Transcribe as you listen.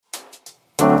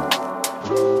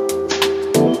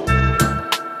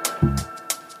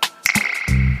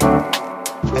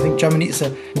Germany is a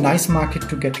nice market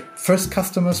to get first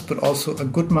customers, but also a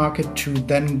good market to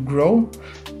then grow.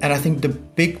 And I think the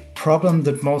big problem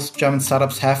that most German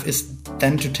startups have is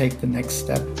then to take the next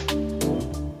step.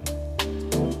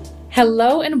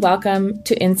 Hello and welcome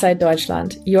to Inside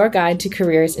Deutschland, your guide to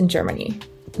careers in Germany.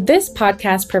 This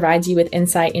podcast provides you with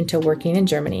insight into working in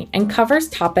Germany and covers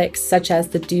topics such as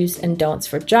the do's and don'ts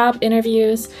for job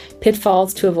interviews,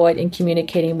 pitfalls to avoid in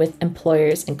communicating with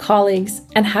employers and colleagues,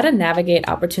 and how to navigate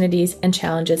opportunities and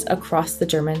challenges across the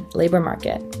German labor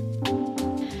market.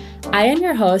 I am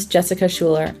your host, Jessica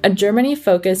Schuler, a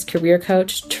Germany-focused career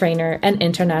coach, trainer, and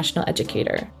international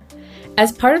educator.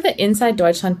 As part of the Inside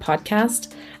Deutschland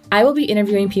podcast, I will be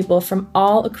interviewing people from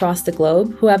all across the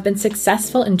globe who have been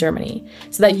successful in Germany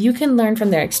so that you can learn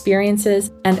from their experiences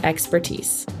and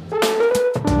expertise.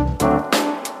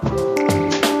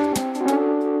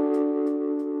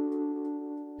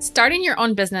 Starting your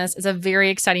own business is a very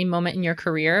exciting moment in your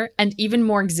career and even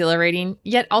more exhilarating,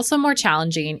 yet also more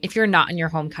challenging if you're not in your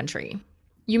home country.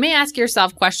 You may ask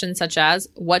yourself questions such as,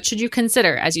 what should you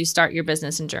consider as you start your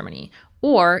business in Germany?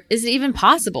 Or is it even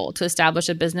possible to establish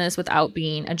a business without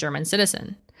being a German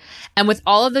citizen? And with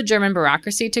all of the German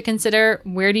bureaucracy to consider,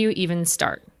 where do you even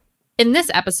start? In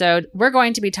this episode, we're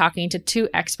going to be talking to two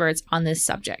experts on this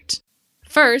subject.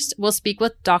 First, we'll speak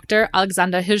with Dr.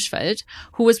 Alexander Hirschfeld,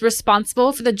 who is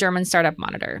responsible for the German Startup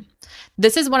Monitor.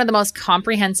 This is one of the most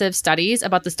comprehensive studies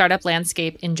about the startup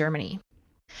landscape in Germany.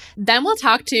 Then we'll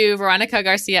talk to Veronica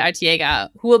Garcia Artiega,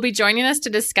 who will be joining us to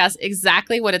discuss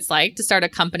exactly what it's like to start a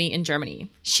company in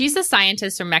Germany. She's a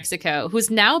scientist from Mexico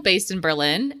who's now based in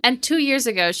Berlin, and 2 years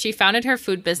ago, she founded her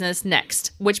food business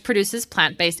Next, which produces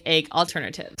plant-based egg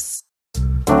alternatives.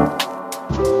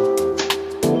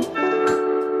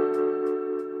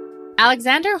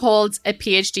 Alexander holds a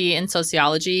PhD in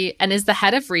sociology and is the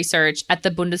head of research at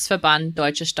the Bundesverband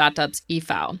Deutsche Startups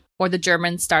e.V., or the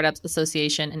German Startups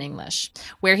Association in English,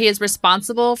 where he is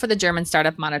responsible for the German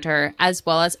Startup Monitor, as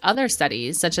well as other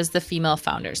studies such as the Female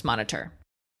Founders Monitor.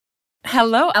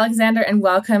 Hello, Alexander, and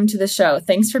welcome to the show.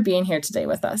 Thanks for being here today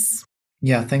with us.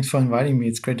 Yeah, thanks for inviting me.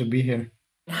 It's great to be here.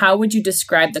 How would you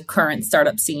describe the current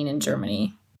startup scene in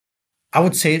Germany? I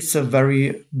would say it's a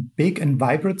very big and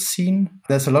vibrant scene.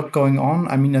 There's a lot going on.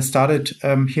 I mean, I started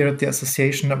here at the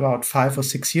association about 5 or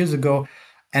 6 years ago.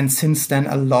 And since then,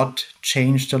 a lot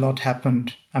changed, a lot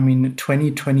happened. I mean, in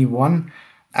 2021,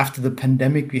 after the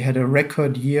pandemic, we had a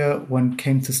record year when it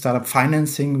came to startup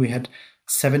financing. We had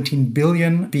 17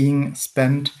 billion being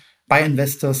spent by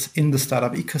investors in the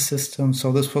startup ecosystem.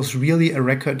 So this was really a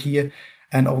record year.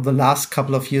 And over the last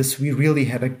couple of years, we really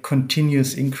had a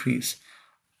continuous increase.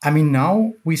 I mean,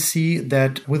 now we see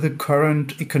that with the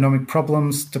current economic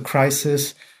problems, the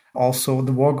crisis, also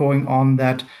the war going on,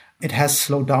 that it has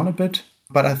slowed down a bit.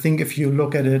 But I think if you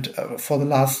look at it for the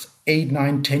last 8,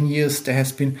 9, 10 years, there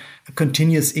has been a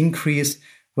continuous increase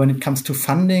when it comes to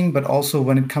funding, but also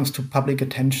when it comes to public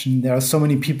attention. There are so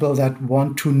many people that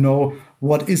want to know,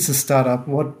 what is a startup?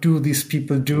 What do these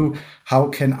people do? How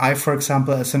can I, for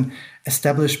example, as an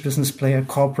established business player,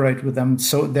 cooperate with them?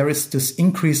 So there is this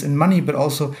increase in money, but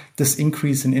also this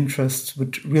increase in interest,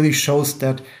 which really shows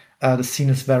that the scene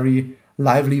is very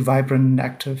lively, vibrant, and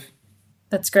active.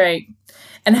 That's great.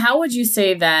 And how would you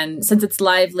say then, since it's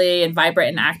lively and vibrant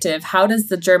and active, how does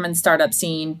the German startup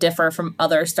scene differ from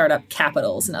other startup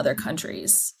capitals in other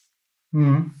countries?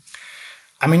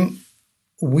 I mean,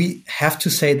 we have to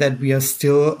say that we are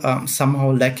still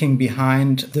somehow lacking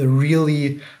behind the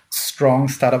really strong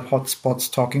startup hotspots,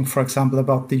 talking, for example,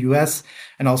 about the US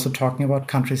and also talking about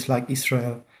countries like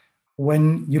Israel.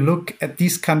 When you look at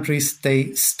these countries,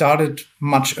 they started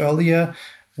much earlier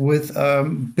with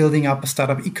building up a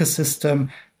startup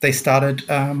ecosystem. They started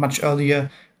much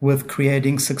earlier with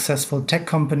creating successful tech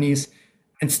companies.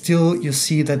 And still you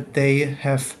see that they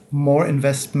have more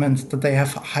investments, that they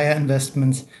have higher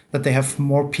investments, that they have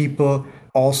more people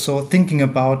also thinking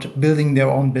about building their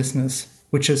own business,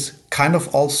 which is kind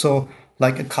of also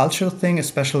like a cultural thing,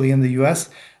 especially in the US.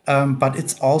 But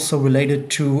it's also related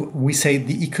to, we say,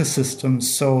 the ecosystem.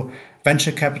 So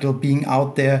venture capital being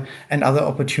out there and other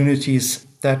opportunities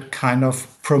that kind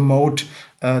of promote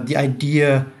the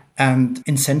idea and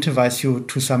incentivize you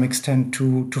to some extent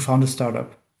to found a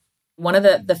startup. One of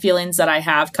the feelings that I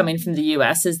have coming from the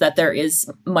US is that there is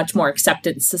much more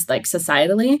acceptance, like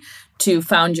societally, to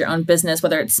found your own business,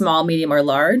 whether it's small, medium, or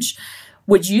large.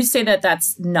 Would you say that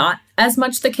that's not as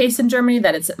much the case in Germany,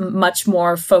 that it's much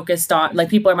more focused on, like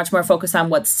people are much more focused on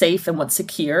what's safe and what's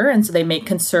secure, and so they make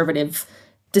conservative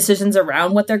decisions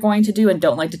around what they're going to do and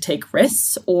don't like to take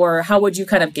risks? Or how would you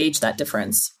kind of gauge that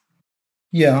difference?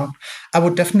 Yeah, I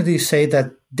would definitely say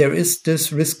that there is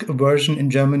this risk aversion in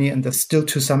Germany, and there's still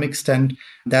to some extent.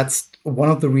 That's one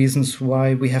of the reasons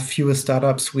why we have fewer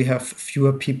startups. We have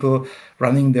fewer people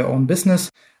running their own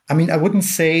business. I mean, I wouldn't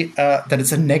say that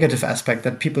it's a negative aspect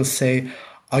that people say,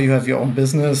 oh, you have your own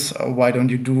business. Why don't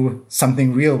you do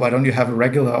something real? Why don't you have a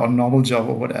regular or normal job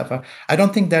or whatever? I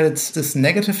don't think that it's this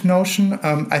negative notion.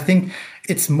 I think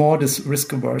it's more this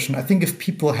risk aversion. I think if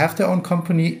people have their own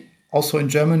company, also in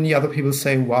Germany, other people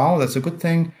say, wow, that's a good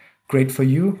thing. Great for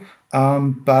you.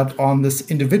 But on this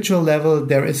individual level,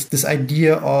 there is this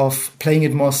idea of playing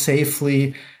it more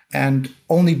safely and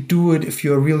only do it if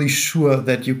you're really sure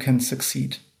that you can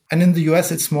succeed. And in the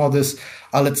US, it's more this,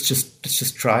 let's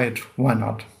just try it. Why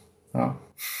not?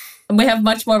 And we have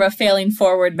much more of a failing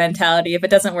forward mentality. If it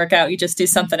doesn't work out, you just do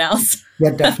something else. Yeah,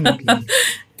 definitely.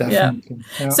 Definitely.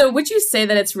 Yeah. So would you say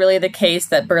that it's really the case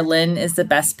that Berlin is the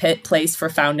best place for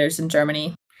founders in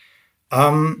Germany?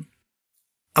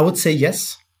 I would say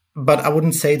yes, but I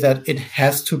wouldn't say that it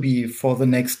has to be for the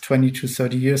next 20 to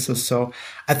 30 years or so.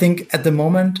 I think at the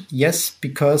moment, yes,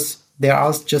 because there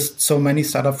are just so many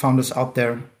startup founders out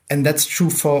there. And that's true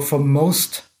for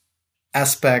most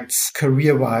aspects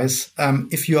career-wise.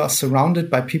 If you are surrounded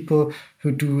by people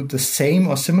who do the same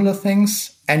or similar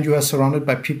things, and you are surrounded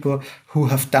by people who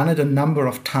have done it a number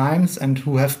of times and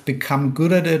who have become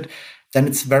good at it, then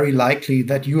it's very likely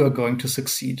that you are going to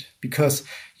succeed because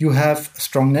you have a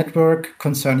strong network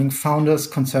concerning founders,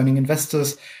 concerning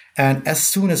investors. And as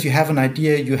soon as you have an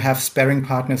idea, you have sparring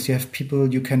partners, you have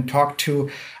people you can talk to.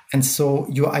 And so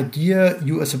your idea,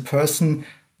 you as a person,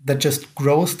 that just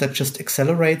grows, that just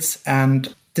accelerates.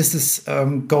 And this is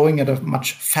going at a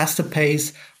much faster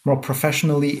pace, more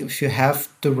professionally, if you have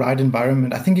the right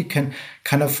environment. I think you can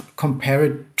kind of compare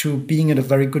it to being at a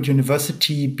very good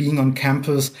university, being on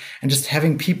campus, and just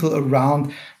having people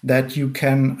around that you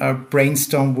can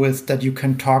brainstorm with, that you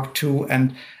can talk to,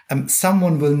 and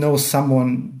someone will know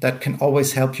someone that can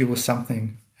always help you with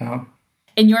something.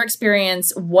 In your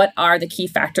experience, what are the key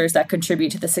factors that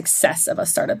contribute to the success of a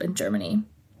startup in Germany?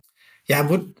 Yeah, I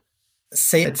would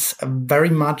say it's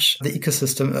very much the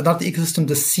ecosystem, not the ecosystem,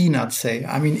 the scene, I'd say.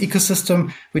 I mean,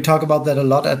 ecosystem, we talk about that a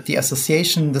lot at the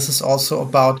association. This is also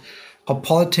about how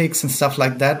politics and stuff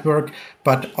like that work.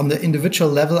 But on the individual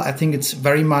level, I think it's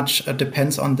very much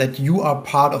depends on that you are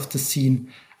part of the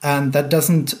scene. And that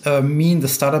doesn't mean the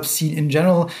startup scene in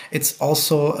general. It's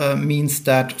also means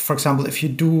that, for example, if you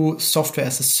do software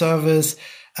as a service,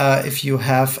 if you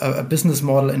have a business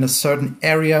model in a certain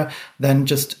area, then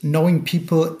just knowing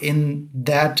people in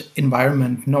that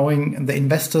environment, knowing the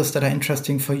investors that are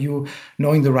interesting for you,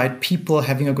 knowing the right people,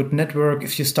 having a good network.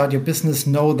 If you start your business,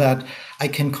 know that I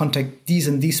can contact these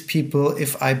and these people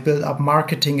if I build up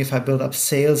marketing, if I build up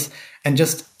sales, and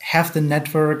just have the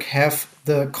network, have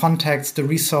the contacts, the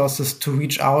resources to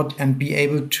reach out and be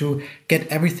able to get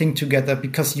everything together,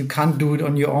 because you can't do it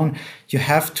on your own. You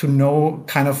have to know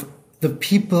kind of the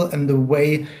people and the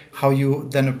way how you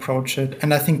then approach it.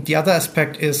 And I think the other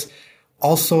aspect is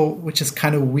also, which is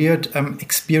kind of weird,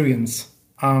 experience.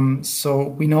 So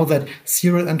we know that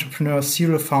serial entrepreneurs,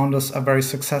 serial founders are very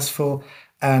successful,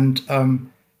 and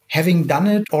having done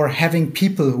it or having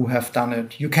people who have done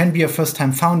it. You can be a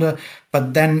first-time founder,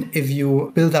 but then if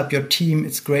you build up your team,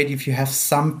 it's great if you have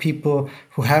some people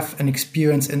who have an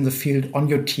experience in the field on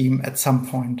your team at some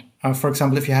point. For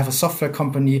example, if you have a software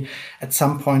company, at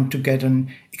some point to get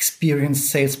an experienced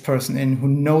salesperson in who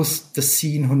knows the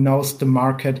scene, who knows the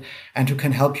market, and who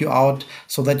can help you out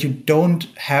so that you don't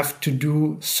have to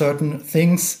do certain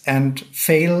things and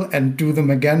fail and do them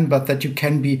again, but that you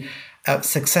can be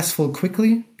successful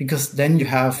quickly, because then you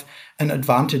have an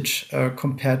advantage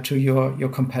compared to your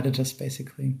competitors,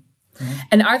 basically. Yeah.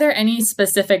 And are there any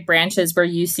specific branches where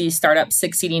you see startups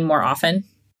succeeding more often?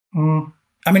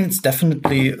 I mean, it's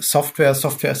definitely software as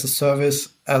a service,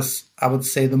 as I would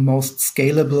say the most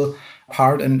scalable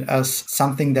part, and as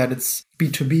something that it's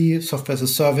B2B, software as a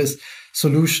service,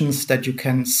 solutions that you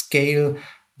can scale,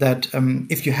 that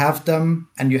if you have them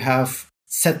and you have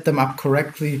set them up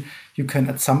correctly, you can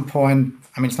at some point,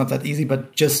 I mean, it's not that easy,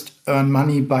 but just earn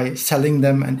money by selling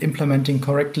them and implementing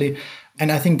correctly.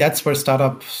 And I think that's where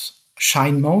startups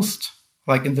shine most,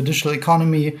 like in the digital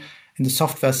economy, in the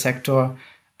software sector,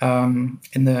 in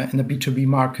the B2B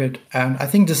market. And I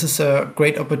think this is a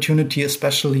great opportunity,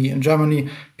 especially in Germany,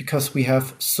 because we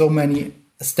have so many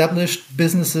established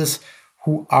businesses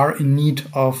who are in need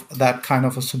of that kind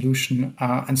of a solution.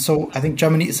 And so I think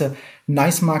Germany is a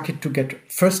nice market to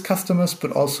get first customers,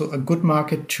 but also a good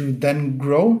market to then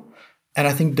grow. And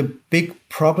I think the big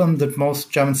problem that most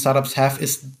German startups have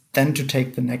is then to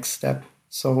take the next step.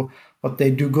 So what they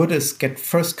do good is get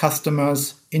first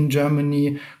customers in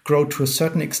Germany, grow to a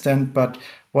certain extent. But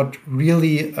what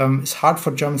really is hard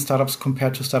for German startups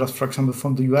compared to startups, for example,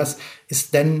 from the US, is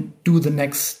then do the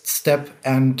next step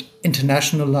and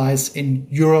internationalize in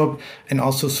Europe and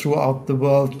also throughout the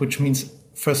world, which means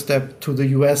first step to the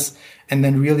US and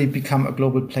then really become a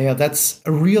global player. That's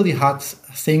a really hard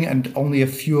thing, and only a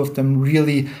few of them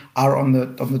really are on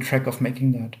the track of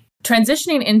making that.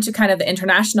 Transitioning into kind of the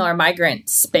international or migrant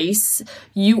space,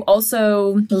 you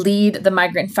also lead the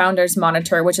Migrant Founders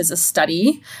Monitor, which is a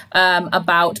study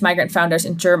about migrant founders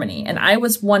in Germany. And I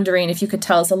was wondering if you could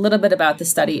tell us a little bit about the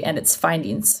study and its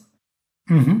findings.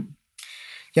 Mm-hmm.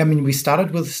 Yeah, I mean, we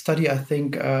started with the study, I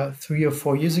think, 3 or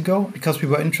 4 years ago, because we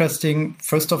were interested,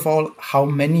 first of all, how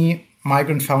many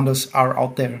migrant founders are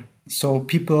out there. So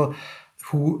people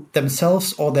who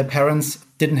themselves or their parents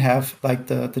didn't have like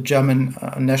the German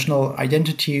national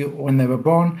identity when they were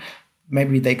born.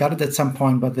 Maybe they got it at some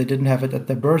point, but they didn't have it at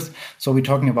their birth. So we're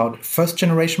talking about first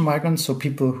generation migrants, so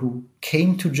people who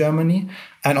came to Germany,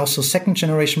 and also second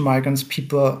generation migrants,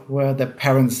 people where their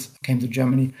parents came to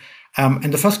Germany.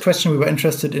 And the first question we were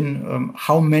interested in,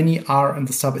 how many are in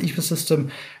the startup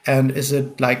ecosystem, and is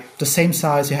it like the same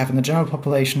size you have in the general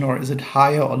population, or is it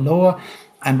higher or lower?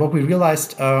 And what we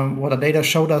realized, what our data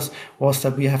showed us, was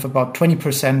that we have about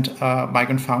 20%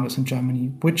 migrant founders in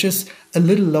Germany, which is a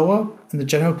little lower in the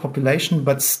general population,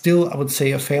 but still, I would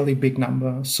say, a fairly big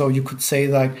number. So you could say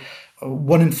like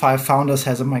 1 in 5 founders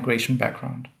has a migration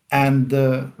background. And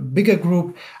the bigger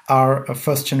group are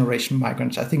first-generation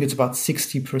migrants. I think it's about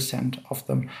 60% of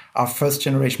them are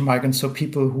first-generation migrants, so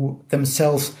people who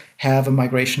themselves have a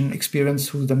migration experience,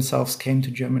 who themselves came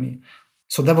to Germany.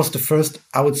 So that was the first,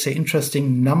 I would say,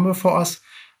 interesting number for us.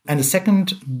 And the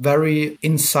second very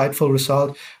insightful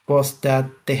result was that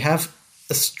they have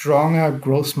a stronger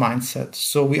growth mindset.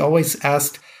 So we always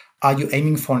asked, are you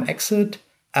aiming for an exit?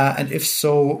 And if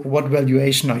so, what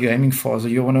valuation are you aiming for? So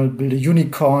you want to build a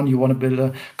unicorn, you want to build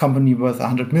a company worth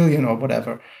 100 million or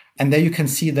whatever. And there you can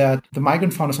see that the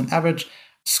migrant founders on average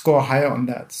score higher on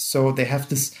that. So they have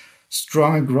this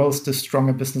stronger growth, this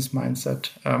stronger business mindset,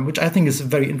 which I think is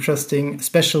very interesting,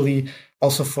 especially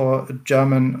also for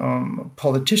German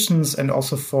politicians and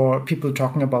also for people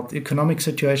talking about the economic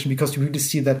situation, because you really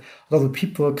see that a lot of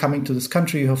people coming to this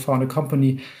country who have found a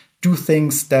company do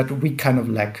things that we kind of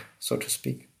lack, so to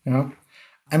speak.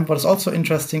 And what is also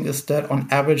interesting is that on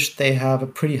average, they have a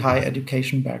pretty high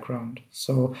education background.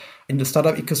 So in the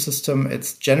startup ecosystem,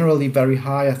 it's generally very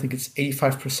high. I think it's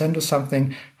 85% or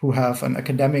something who have an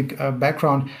academic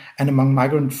background. And among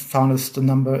migrant founders, the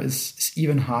number is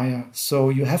even higher. So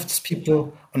you have these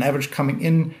people on average coming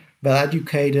in,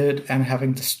 well-educated and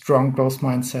having the strong growth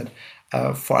mindset.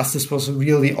 For us, this was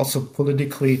really also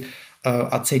politically,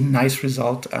 I'd say, nice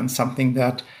result, and something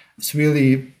that is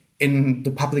really in the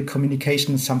public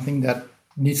communication, something that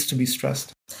needs to be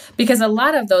stressed. Because a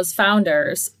lot of those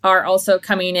founders are also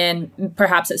coming in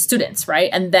perhaps as students, right?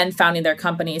 And then founding their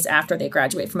companies after they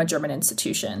graduate from a German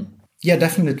institution. Yeah,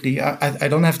 definitely. I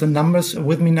don't have the numbers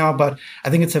with me now, but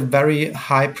I think it's a very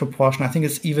high proportion. I think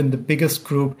it's even the biggest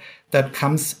group that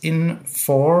comes in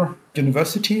for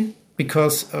university,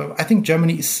 because I think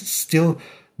Germany is still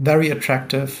very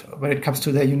attractive when it comes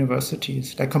to their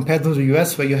universities. Like compared to the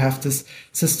US, where you have this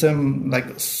system, like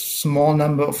a small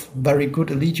number of very good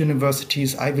elite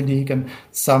universities, Ivy League, and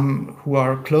some who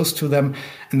are close to them.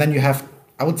 And then you have,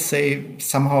 I would say,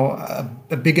 somehow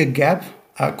a bigger gap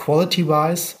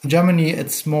quality-wise. In Germany,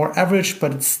 it's more average,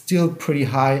 but it's still pretty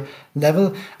high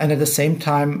level. And at the same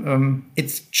time,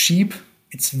 it's cheap.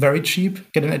 It's very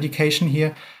cheap, get an education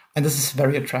here. And this is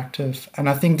very attractive. And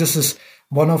I think this is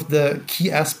one of the key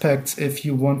aspects if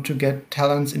you want to get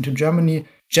talents into Germany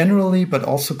generally, but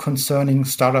also concerning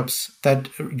startups, that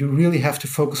you really have to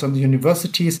focus on the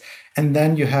universities, and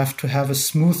then you have to have a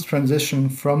smooth transition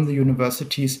from the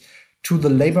universities to the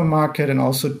labor market and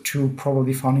also to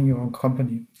probably founding your own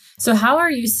company. So how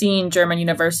are you seeing German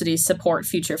universities support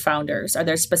future founders? Are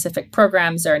there specific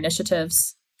programs or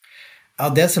initiatives?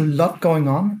 There's a lot going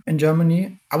on in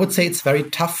Germany. I would say it's very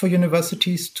tough for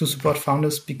universities to support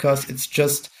founders, because it's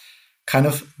just kind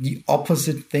of the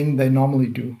opposite thing they normally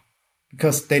do.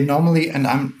 Because they normally, and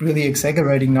I'm really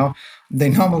exaggerating now, they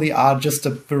normally are just a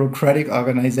bureaucratic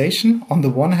organization on the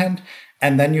one hand,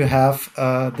 and then you have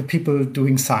the people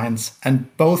doing science. And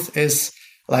both is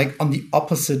like on the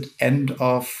opposite end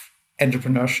of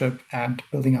entrepreneurship and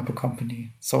building up a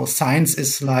company. So science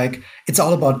is like, it's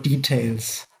all about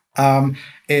details. I'm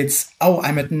at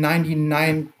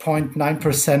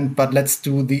 99.9%, but let's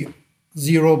do the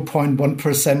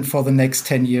 0.1% for the next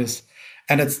 10 years.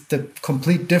 And it's the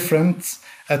complete difference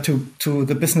to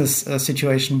the business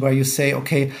situation where you say,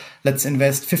 okay, let's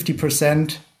invest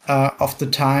 50% of the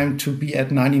time to be at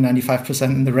 95%,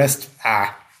 and the rest,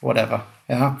 whatever.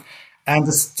 Yeah. And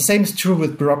the same is true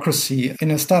with bureaucracy.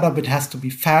 In a startup, it has to be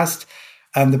fast.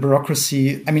 And the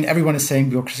bureaucracy, I mean, everyone is saying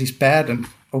bureaucracy is bad, and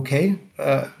okay,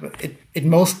 it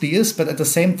mostly is. But at the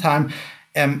same time,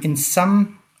 in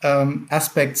some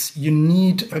aspects, you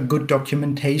need a good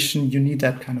documentation. You need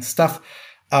that kind of stuff.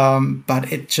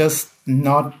 But it's just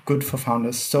not good for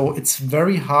founders. So it's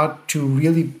very hard to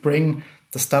really bring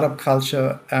the startup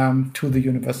culture to the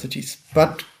universities.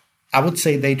 But I would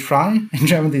say they try. In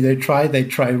Germany, they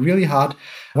try really hard.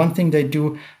 One thing they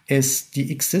do is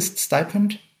the Exist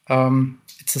stipend.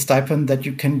 It's a stipend that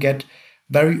you can get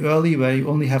very early, where you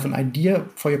only have an idea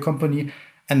for your company.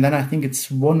 And then I think it's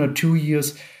 1 or 2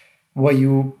 years where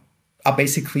you are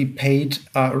basically paid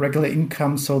a regular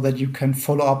income so that you can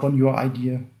follow up on your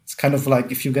idea. It's kind of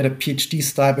like if you get a PhD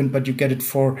stipend, but you get it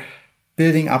for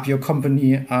building up your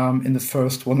company in the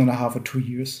first 1.5 or 2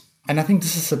 years. And I think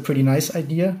this is a pretty nice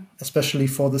idea, especially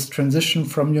for this transition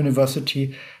from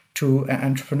university to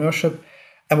entrepreneurship.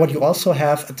 And what you also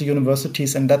have at the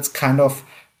universities, and that's kind of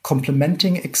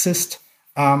complementing Exist,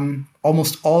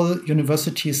 almost all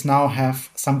universities now have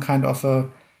some kind of a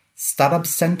startup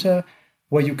center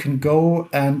where you can go,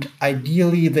 and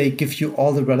ideally they give you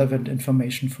all the relevant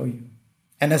information for you.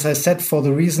 And as I said, for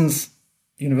the reasons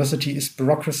university is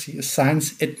bureaucracy, is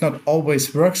science, it not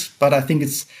always works, but I think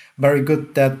it's very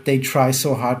good that they try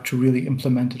so hard to really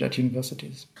implement it at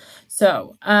universities.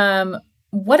 So,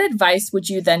 what advice would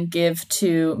you then give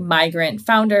to migrant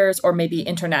founders or maybe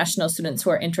international students who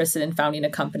are interested in founding a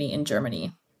company in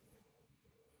Germany?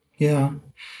 Yeah,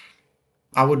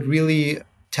 I would really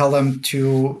tell them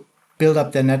to build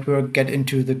up their network, get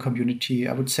into the community.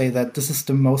 I would say that this is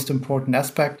the most important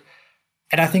aspect.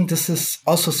 And I think this is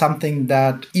also something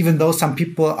that, even though some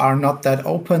people are not that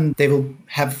open, they will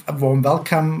have a warm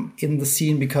welcome in the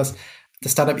scene because the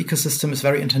startup ecosystem is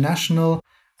very international.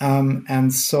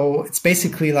 And so it's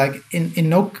basically like in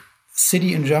no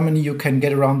city in Germany you can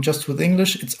get around just with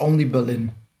English. It's only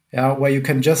Berlin, where you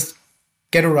can just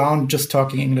get around just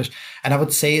talking English. And I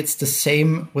would say it's the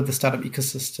same with the startup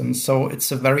ecosystem. So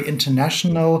it's a very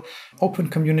international, open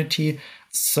community.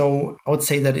 So I would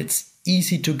say that it's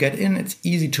easy to get in, it's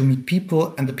easy to meet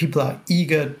people, and the people are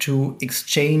eager to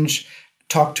exchange,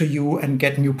 talk to you, and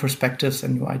get new perspectives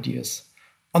and new ideas.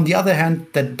 On the other hand,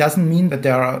 that doesn't mean that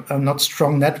there are not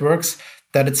strong networks,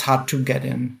 that it's hard to get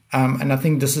in. And I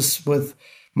think this is with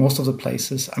most of the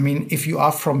places. I mean, if you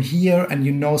are from here and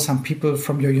you know some people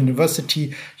from your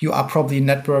university, you are probably in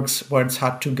networks where it's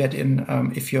hard to get in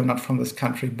if you're not from this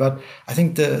country. But I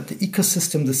think the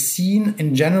ecosystem, the scene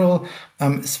in general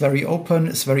is very open,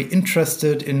 is very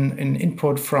interested in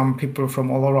input from people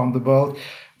from all around the world.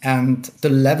 And the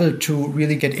level to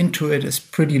really get into it is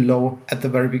pretty low at the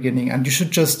very beginning. And you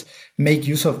should just make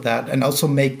use of that and also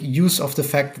make use of the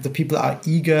fact that the people are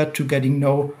eager to getting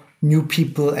know new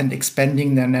people and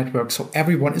expanding their network. So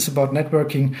everyone is about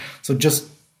networking. So just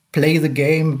play the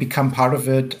game, become part of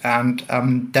it, and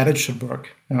that it should work.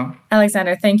 Yeah.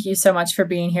 Alexander, thank you so much for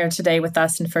being here today with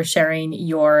us and for sharing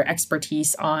your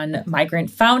expertise on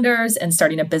migrant founders and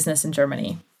starting a business in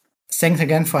Germany. Thanks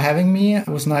again for having me. It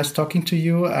was nice talking to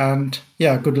you. And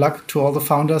yeah, good luck to all the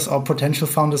founders or potential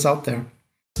founders out there.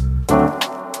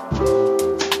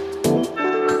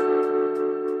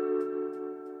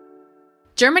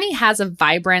 Germany has a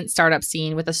vibrant startup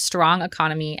scene with a strong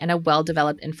economy and a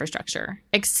well-developed infrastructure,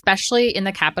 especially in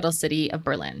the capital city of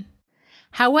Berlin.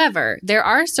 However, there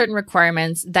are certain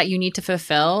requirements that you need to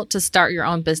fulfill to start your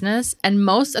own business, and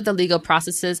most of the legal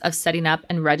processes of setting up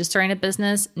and registering a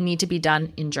business need to be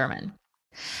done in German.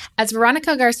 As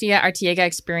Veronica Garcia Artiega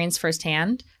experienced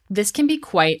firsthand, this can be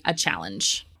quite a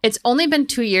challenge. It's only been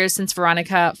 2 years since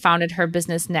Veronica founded her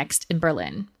business Next in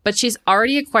Berlin, but she's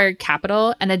already acquired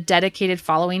capital and a dedicated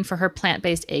following for her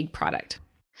plant-based egg product.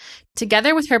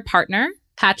 Together with her partner,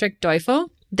 Patrick Deufel,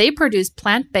 they produce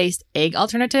plant-based egg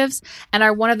alternatives and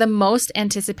are one of the most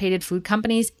anticipated food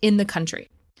companies in the country.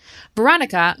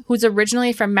 Veronica, who's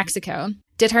originally from Mexico,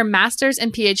 did her master's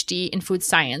and PhD in food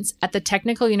science at the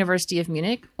Technical University of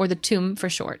Munich, or the TUM for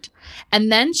short.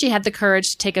 And then she had the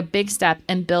courage to take a big step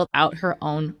and build out her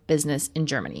own business in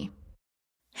Germany.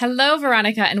 Hello,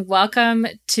 Veronica, and welcome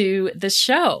to the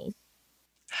show.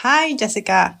 Hi,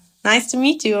 Jessica. Nice to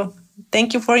meet you.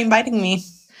 Thank you for inviting me.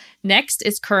 Next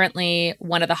is currently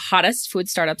one of the hottest food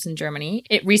startups in Germany.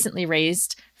 It recently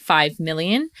raised 5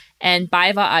 million, and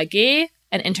BayWa AG,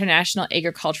 an international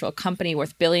agricultural company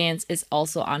worth billions, is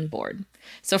also on board.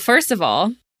 So first of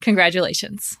all,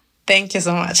 congratulations. Thank you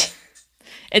so much.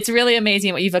 It's really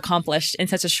amazing what you've accomplished in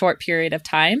such a short period of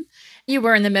time. You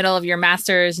were in the middle of your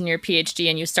master's and your PhD,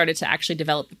 and you started to actually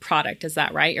develop the product. Is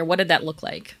that right? Or what did that look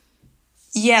like?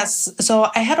 Yes. So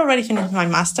I had already finished my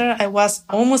master. I was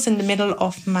almost in the middle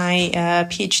of my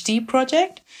PhD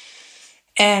project,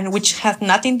 and which had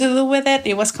nothing to do with it.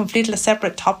 It was completely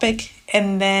separate topic.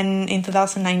 And then in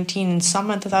 2019, in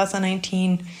summer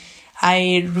 2019,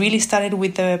 I really started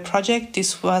with the project.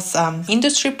 This was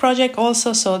industry project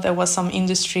also. So there was some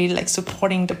industry like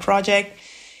supporting the project.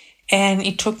 And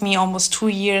it took me almost 2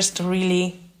 years to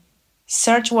really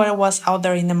search what was out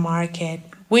there in the market,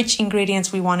 which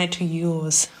ingredients we wanted to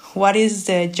use, what is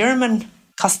the German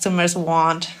customers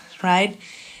want, right?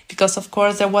 Because of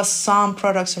course there was some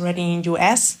products already in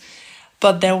US,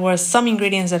 but there were some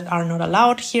ingredients that are not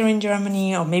allowed here in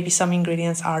Germany, or maybe some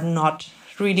ingredients are not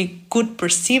really good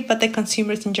perceived by the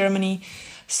consumers in Germany.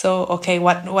 So, okay,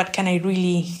 what can I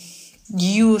really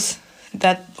use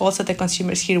that also the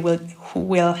consumers here who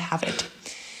will have it?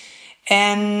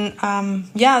 And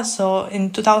so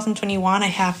in 2021, I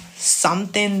have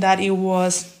something that it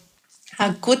was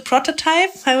a good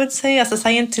prototype, I would say. As a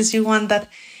scientist, you want that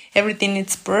everything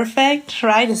is perfect,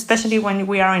 right? Especially when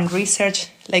we are in research,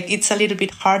 like it's a little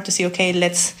bit hard to say, okay,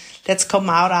 let's come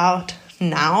out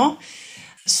now.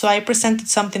 So I presented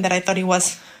something that I thought it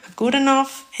was good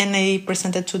enough, and I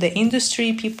presented to the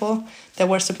industry people that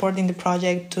were supporting the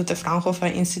project, to the Fraunhofer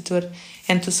Institute,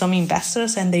 and to some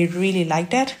investors, and they really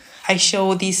liked it. I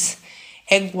show this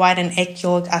egg white and egg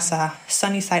yolk as a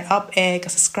sunny side up egg,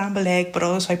 as a scrambled egg, but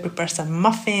also I prepare some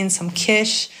muffins, some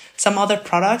quiche, some other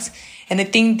products. And I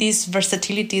think this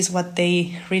versatility is what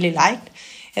they really liked.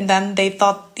 And then they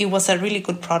thought it was a really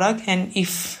good product. And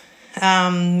if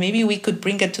maybe we could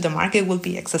bring it to the market, it would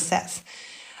be a success.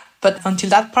 But until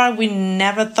that part, we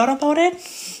never thought about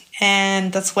it.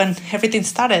 And that's when everything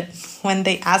started, when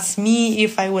they asked me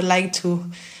if I would like to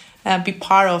be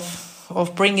part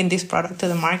of bringing this product to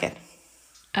the market.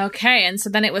 Okay. And so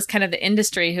then it was kind of the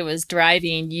industry who was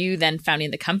driving you then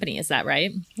founding the company. Is that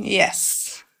right?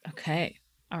 Yes. Okay.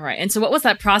 All right. And so what was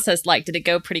that process like? Did it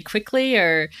go pretty quickly,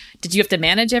 or did you have to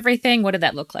manage everything? What did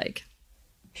that look like?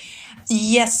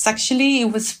 Yes, actually,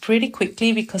 it was pretty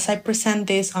quickly because I presented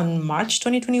this on March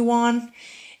 2021.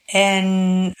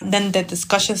 And then the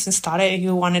discussions started if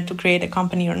you wanted to create a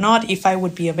company or not, if I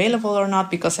would be available or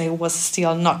not, because I was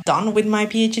still not done with my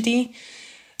PhD.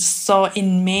 So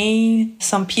in May,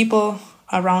 some people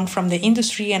around from the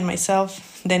industry and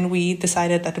myself, then we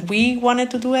decided that we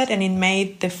wanted to do it. And in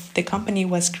May, the company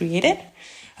was created,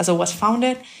 also was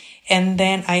founded. And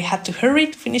then I had to hurry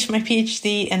to finish my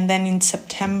PhD. And then in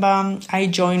September, I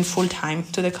joined full-time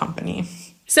to the company.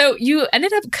 So you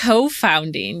ended up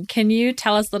co-founding. Can you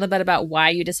tell us a little bit about why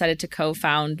you decided to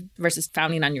co-found versus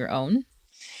founding on your own?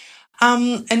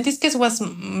 And this case was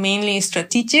mainly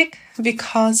strategic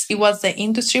because it was the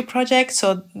industry project.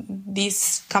 So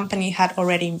this company had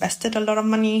already invested a lot of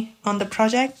money on the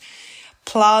project.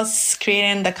 Plus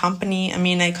creating the company,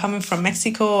 I come from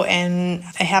Mexico and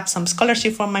I have some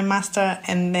scholarship for my master.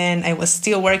 And then I was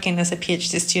still working as a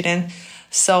PhD student.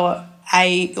 So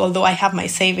although I have my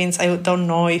savings, I don't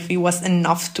know if it was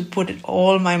enough to put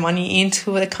all my money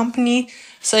into the company.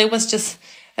 So it was just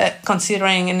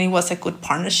considering, and it was a good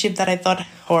partnership that I thought,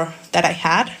 or that I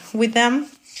had with them.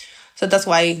 So that's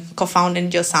why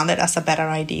co-founding just sounded as a better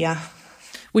idea.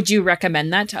 Would you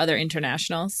recommend that to other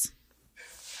internationals?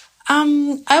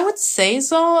 I would say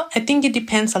so. I think it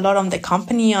depends a lot on the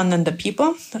company and on the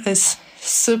people. It's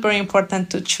super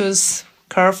important to choose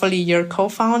carefully your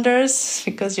co-founders,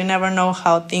 because you never know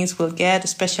how things will get,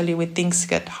 especially when things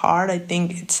get hard. I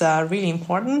think it's really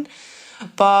important.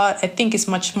 But I think it's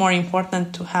much more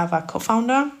important to have a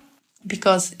co-founder,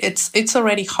 because it's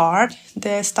already hard,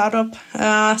 the startup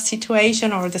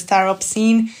situation or the startup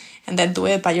scene, and then do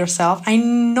it by yourself. I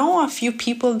know a few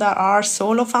people that are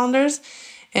solo founders,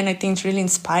 and I think it's really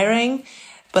inspiring,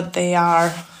 but they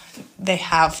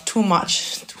have too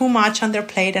much on their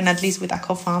plate. And at least with a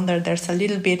co-founder, there's a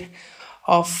little bit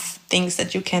of things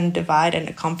that you can divide and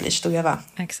accomplish together.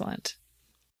 Excellent.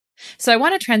 So I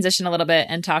want to transition a little bit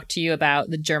and talk to you about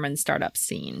the German startup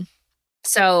scene.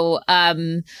 So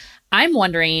I'm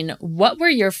wondering, what were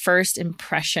your first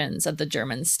impressions of the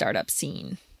German startup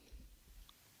scene?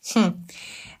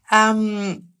 I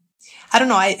don't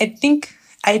know. I think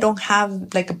I don't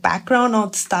have like a background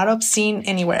on the startup scene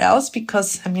anywhere else,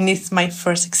 because it's my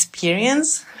first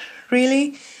experience,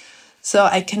 really. So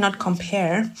I cannot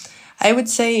compare. I would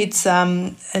say it's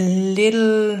a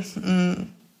little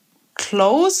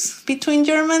close between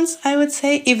Germans, I would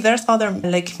say. If there's other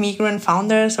like migrant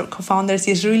founders or co-founders,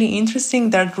 it's really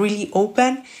interesting. They're really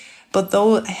open. But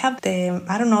though I have the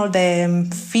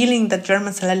feeling that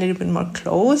Germans are a little bit more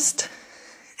closed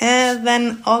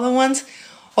than other ones.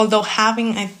 Although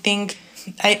I think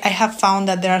I have found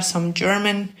that there are some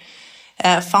German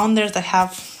founders that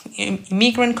have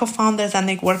immigrant co-founders, and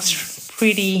it works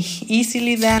pretty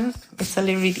easily then. It's a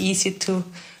little bit easy to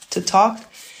talk.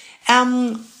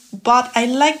 But I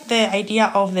like the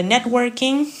idea of the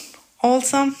networking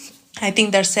also. I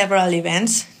think there are several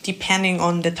events depending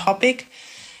on the topic.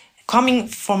 Coming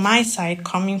from my side,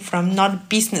 coming from not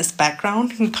business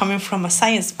background, and coming from a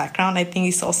science background, I think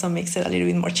it also makes it a little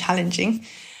bit more challenging.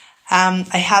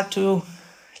 I had to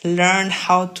learn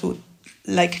how to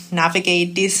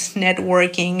navigate these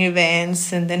networking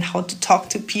events and then how to talk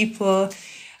to people.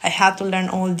 I had to learn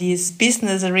all these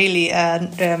business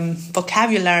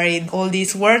vocabulary, all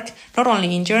these work, not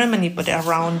only in Germany, but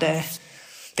around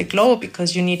the globe,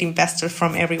 because you need investors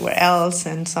from everywhere else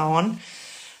and so on.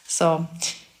 So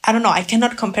I don't know, I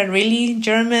cannot compare really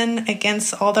German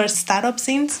against other startup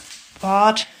scenes,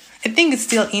 but I think it's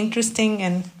still interesting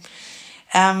and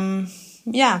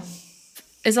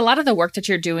Is a lot of the work that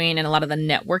you're doing and a lot of the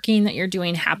networking that you're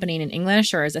doing happening in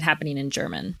English, or is it happening in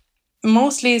German?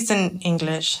 Mostly it's in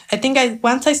English. I think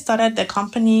once I started the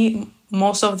company,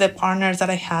 most of the partners that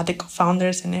I had, the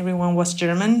co-founders and everyone was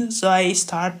German. So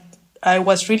I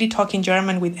was really talking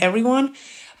German with everyone.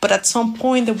 But at some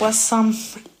point there was some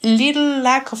little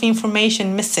lack of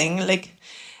information missing.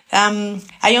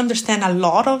 I understand a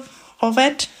lot of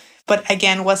it, but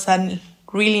again, was a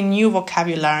really new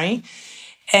vocabulary.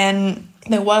 And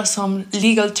there were some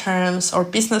legal terms or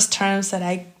business terms that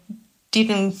I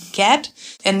didn't get.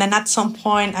 And then at some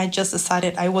point, I just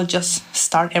decided I will just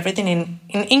start everything in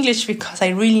English, because I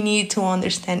really need to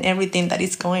understand everything that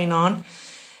is going on.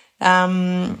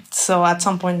 So at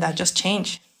some point, that just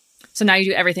changed. So now you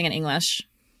do everything in English?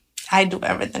 I do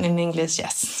everything in English,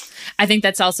 yes. I think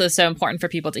that's also so important for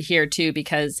people to hear too,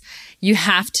 because you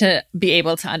have to be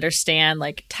able to understand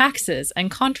taxes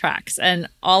and contracts and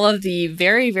all of the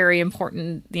very, very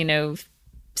important,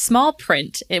 small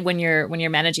print when you're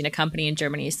managing a company in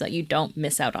Germany, so that you don't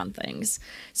miss out on things.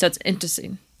 So it's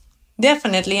interesting.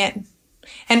 Definitely.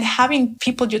 And having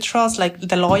people you trust, like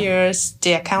the lawyers,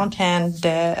 the accountant,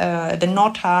 the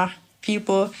notar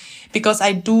people, because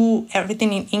I do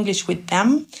everything in English with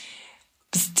them.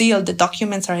 Still, the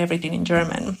documents are everything in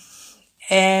German.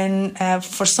 And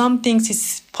for some things,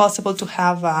 it's possible to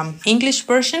have English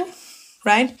version,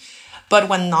 right? But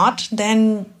when not,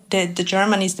 then the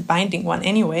German is the binding one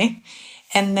anyway.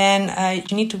 And then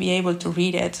you need to be able to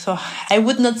read it. So I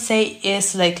would not say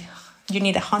it's you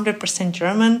need 100%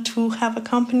 German to have a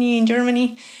company in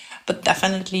Germany, but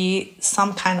definitely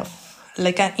some kind of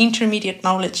an intermediate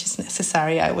knowledge is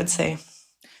necessary, I would say.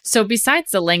 So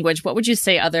besides the language, what would you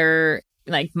say other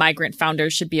migrant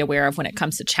founders should be aware of when it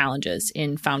comes to challenges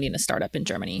in founding a startup in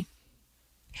Germany?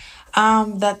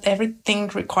 That everything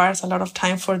requires a lot of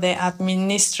time for the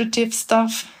administrative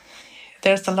stuff.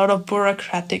 There's a lot of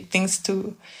bureaucratic things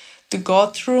to go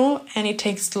through, and it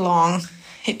takes long.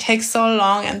 It takes so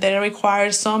long, and they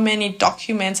require so many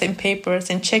documents and papers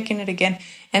and checking it again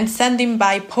and sending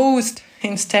by post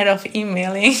instead of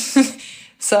emailing.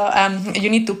 So you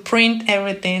need to print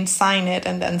everything, sign it,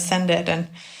 and then send it. And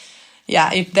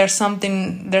if there's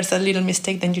a little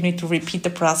mistake, then you need to repeat the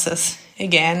process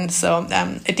again. So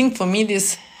I think for me,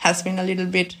 this has been a little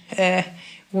bit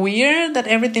weird that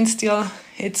everything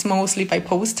it's mostly by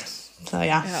post. So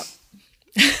yeah.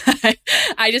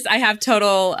 I have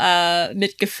total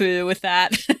Mitgefühl with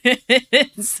that.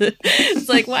 It's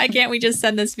like, why can't we just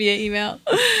send this via email?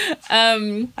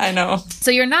 I know.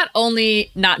 So you're not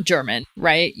only not German,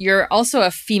 right? You're also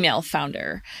a female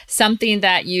founder. Something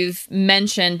that you've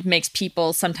mentioned makes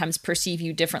people sometimes perceive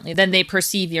you differently than they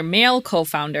perceive your male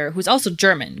co-founder, who's also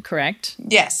German, correct?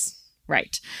 Yes.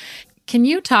 Right. Can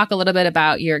you talk a little bit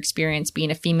about your experience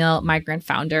being a female migrant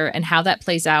founder and how that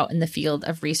plays out in the field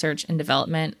of research and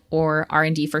development, or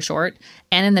R&D for short,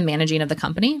 and in the managing of the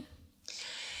company?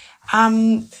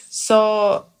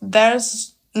 So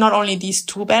there's not only these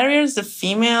two barriers, the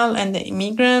female and the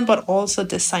immigrant, but also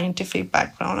the scientific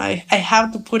background. I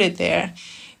have to put it there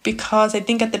because I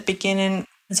think at the beginning,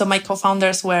 so my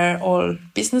co-founders were all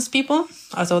business people.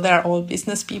 So they're all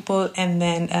business people, and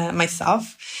then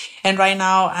myself. And right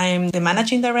now I'm the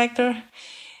managing director.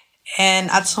 And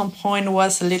at some point it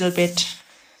was a little bit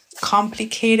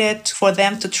complicated for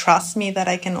them to trust me that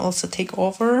I can also take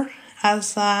over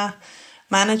as a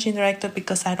managing director,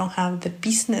 because I don't have the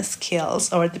business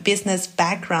skills or the business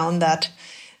background that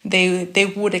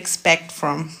they would expect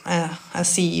from a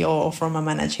CEO or from a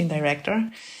managing director.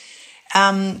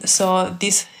 So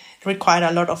this required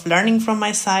a lot of learning from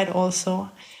my side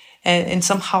also, and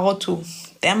somehow to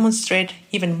demonstrate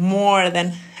even more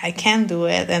than I can do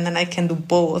it, and then I can do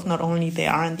both, not only the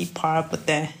R&D part, but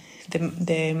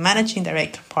the managing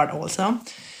director part also.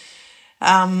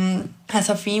 As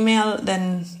a female,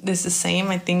 then this is the same.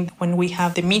 I think when we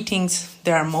have the meetings,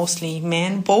 there are mostly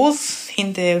men, both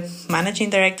in the managing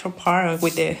director part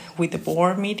with the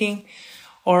board meeting,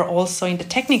 or also in the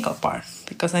technical part,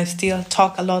 because I still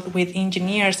talk a lot with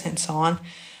engineers and so on.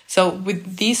 So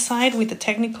with this side, with the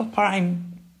technical part,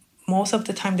 I'm most of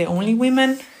the time the only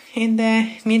woman in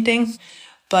the meeting.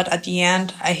 But at the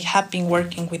end, I have been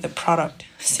working with the product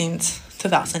since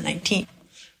 2019.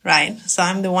 Right, so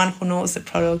I'm the one who knows the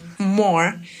product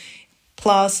more.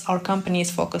 Plus, our company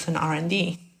is focused on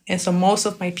R&D, and so most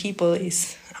of my people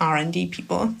is R&D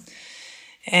people,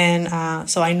 and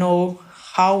so I know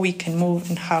how we can move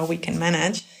and how we can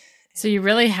manage. So you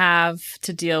really have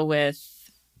to deal with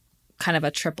kind of a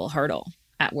triple hurdle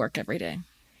at work every day.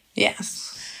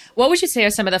 Yes. What would you say are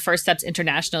some of the first steps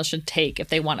internationals should take if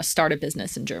they want to start a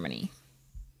business in Germany?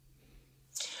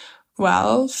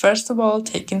 Well, first of all,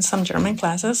 taking some German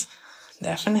classes,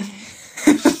 definitely.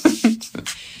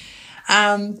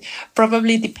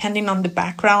 Probably depending on the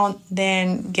background,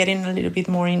 then getting a little bit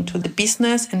more into the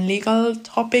business and legal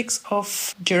topics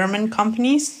of German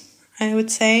companies, I would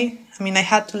say. I mean, I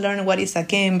had to learn what is a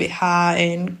GmbH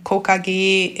and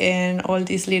KKG and all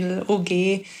these little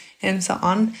UG and so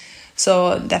on.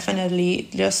 So definitely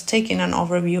just taking an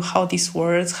overview how this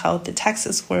works, how the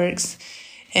taxes works.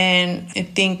 And I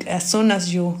think as soon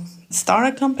as you start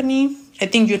a company, I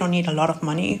think you don't need a lot of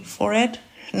money for it.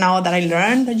 Now that I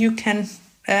learned that you can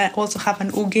also have an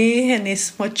UG and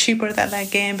it's much cheaper than a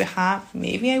GmbH,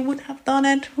 maybe I would have done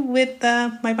it with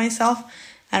myself.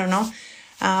 I don't know.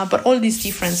 But all these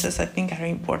differences, I think, are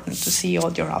important to see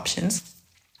all your options.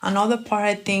 Another part,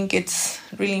 I think it's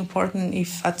really important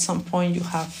if at some point you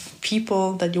have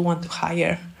people that you want to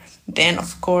hire. Then,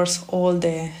 of course, all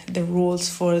the rules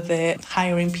for the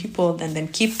hiring people, and then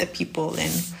keep the people,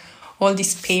 and all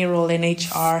these payroll and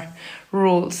HR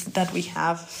rules that we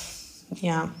have.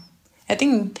 Yeah, I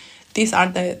think these are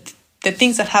the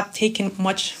things that have taken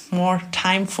much more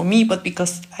time for me, but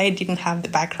because I didn't have the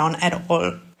background at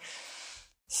all.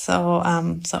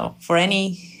 So for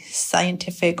any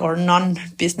scientific or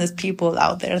non-business people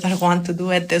out there that want to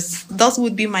do it, those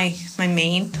would be my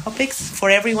main topics. For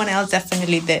everyone else,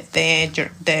 definitely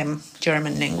the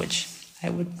German language I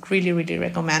would really, really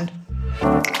recommend.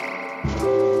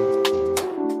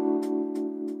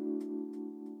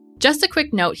 Just a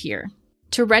quick note here.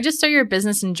 To register your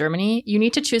business in Germany, you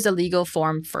need to choose a legal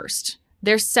form first.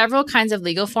 There's several kinds of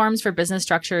legal forms for business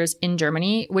structures in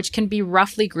Germany, which can be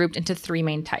roughly grouped into three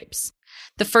main types.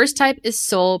 The first type is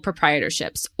sole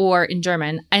proprietorships, or in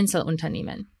German,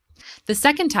 Einzelunternehmen. The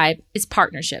second type is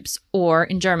partnerships, or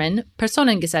in German,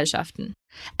 Personengesellschaften.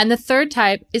 And the third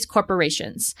type is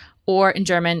corporations, or in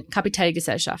German,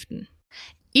 Kapitalgesellschaften.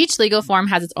 Each legal form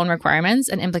has its own requirements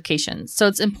and implications, so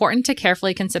it's important to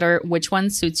carefully consider which one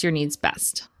suits your needs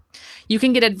best. You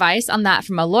can get advice on that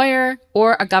from a lawyer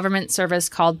or a government service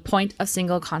called Point of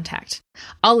Single Contact.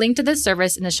 I'll link to this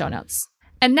service in the show notes.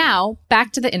 And now,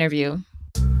 back to the interview.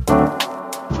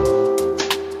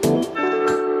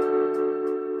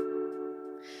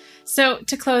 So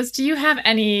to close, do you have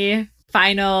any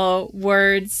final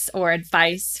words or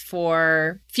advice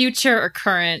for future or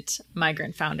current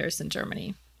migrant founders in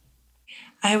Germany?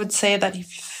 I would say that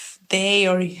if they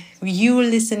or you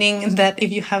listening, that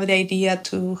if you have the idea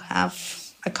to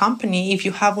have a company, if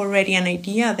you have already an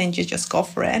idea, then you just go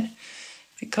for it.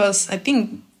 Because I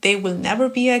think they will never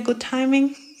be a good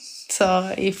timing.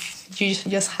 So if you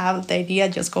just have the idea,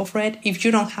 just go for it. If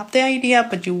you don't have the idea,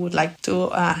 but you would like to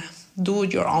do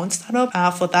your own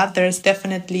startup, for that, there's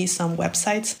definitely some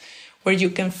websites where you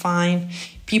can find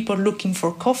people looking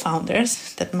for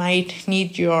co-founders that might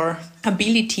need your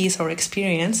abilities or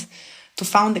experience to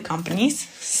found the companies.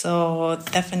 So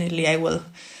definitely I will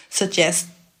suggest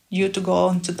you to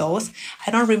go into those.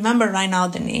 I don't remember right now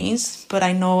the names, but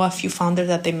I know a few founders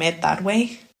that they met that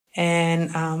way.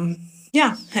 And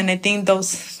and I think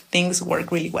those things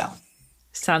work really well.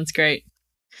 Sounds great.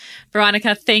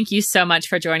 Veronica, thank you so much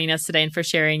for joining us today and for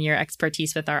sharing your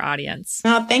expertise with our audience.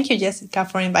 No, thank you, Jessica,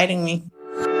 for inviting me.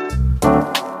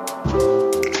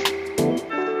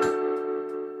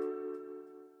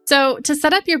 So to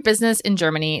set up your business in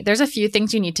Germany, there's a few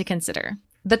things you need to consider.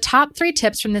 The top 3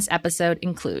 tips from this episode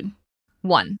include: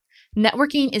 1.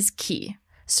 Networking is key.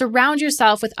 Surround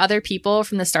yourself with other people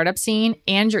from the startup scene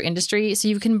and your industry so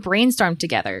you can brainstorm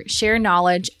together, share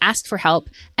knowledge, ask for help,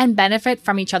 and benefit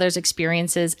from each other's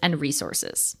experiences and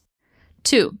resources.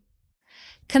 2.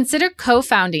 Consider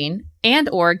co-founding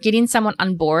and/or getting someone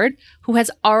on board who has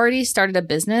already started a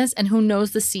business and who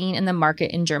knows the scene and the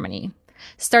market in Germany.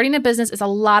 Starting a business is a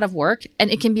lot of work, and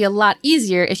it can be a lot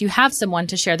easier if you have someone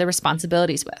to share the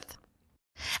responsibilities with.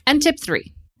 And tip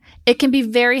 3, it can be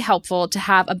very helpful to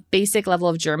have a basic level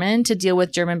of German to deal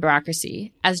with German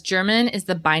bureaucracy, as German is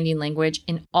the binding language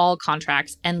in all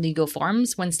contracts and legal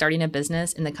forms when starting a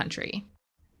business in the country.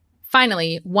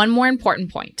 Finally, one more important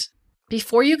point.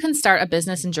 Before you can start a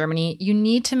business in Germany, you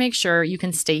need to make sure you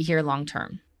can stay here long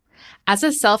term. As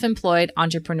a self-employed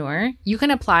entrepreneur, you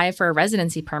can apply for a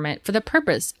residency permit for the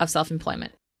purpose of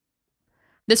self-employment.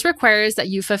 This requires that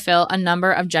you fulfill a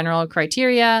number of general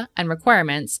criteria and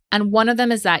requirements, and one of them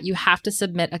is that you have to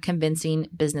submit a convincing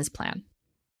business plan.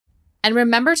 And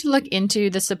remember to look into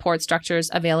the support structures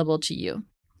available to you.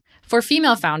 For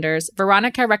female founders,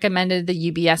 Veronica recommended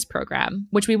the UBS program,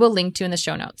 which we will link to in the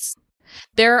show notes.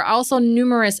 There are also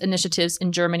numerous initiatives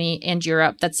in Germany and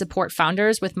Europe that support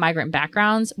founders with migrant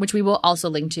backgrounds, which we will also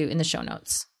link to in the show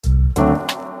notes.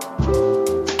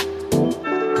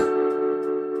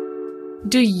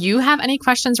 Do you have any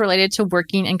questions related to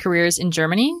working and careers in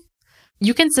Germany?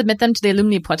 You can submit them to the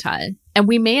Alumni Portal, and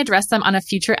we may address them on a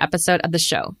future episode of the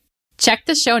show. Check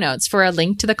the show notes for a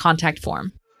link to the contact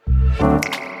form.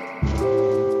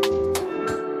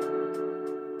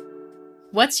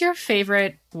 What's your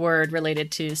favorite word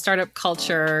related to startup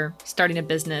culture, starting a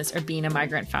business, or being a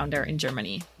migrant founder in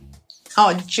Germany?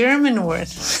 Oh, German word.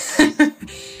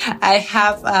 I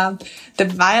have the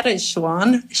Bayerisch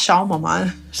one, schauen wir mal.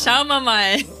 Schauen wir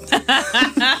mal.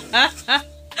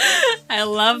 I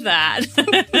love that.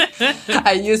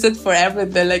 I use it for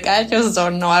everything. Like, I just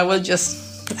don't know. I will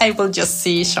just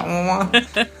see, schauen wir mal.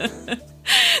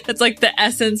 That's like the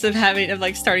essence of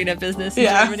starting a business in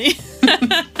Germany.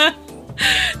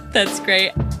 That's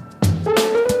great.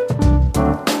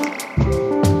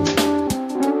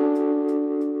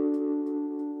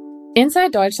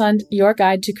 Inside Deutschland, Your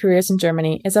Guide to Careers in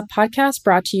Germany is a podcast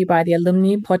brought to you by the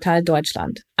Alumni Portal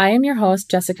Deutschland. I am your host,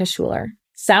 Jessica Schuler.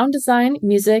 Sound design,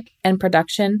 music, and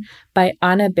production by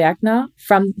Anne Bergner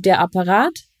from Der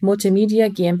Apparat Multimedia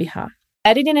GmbH.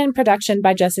 Editing and production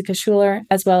by Jessica Schuler,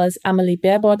 as well as Amelie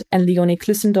Berbot and Leonie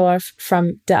Klüssendorf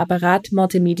from Der Apparat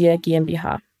Multimedia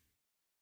GmbH.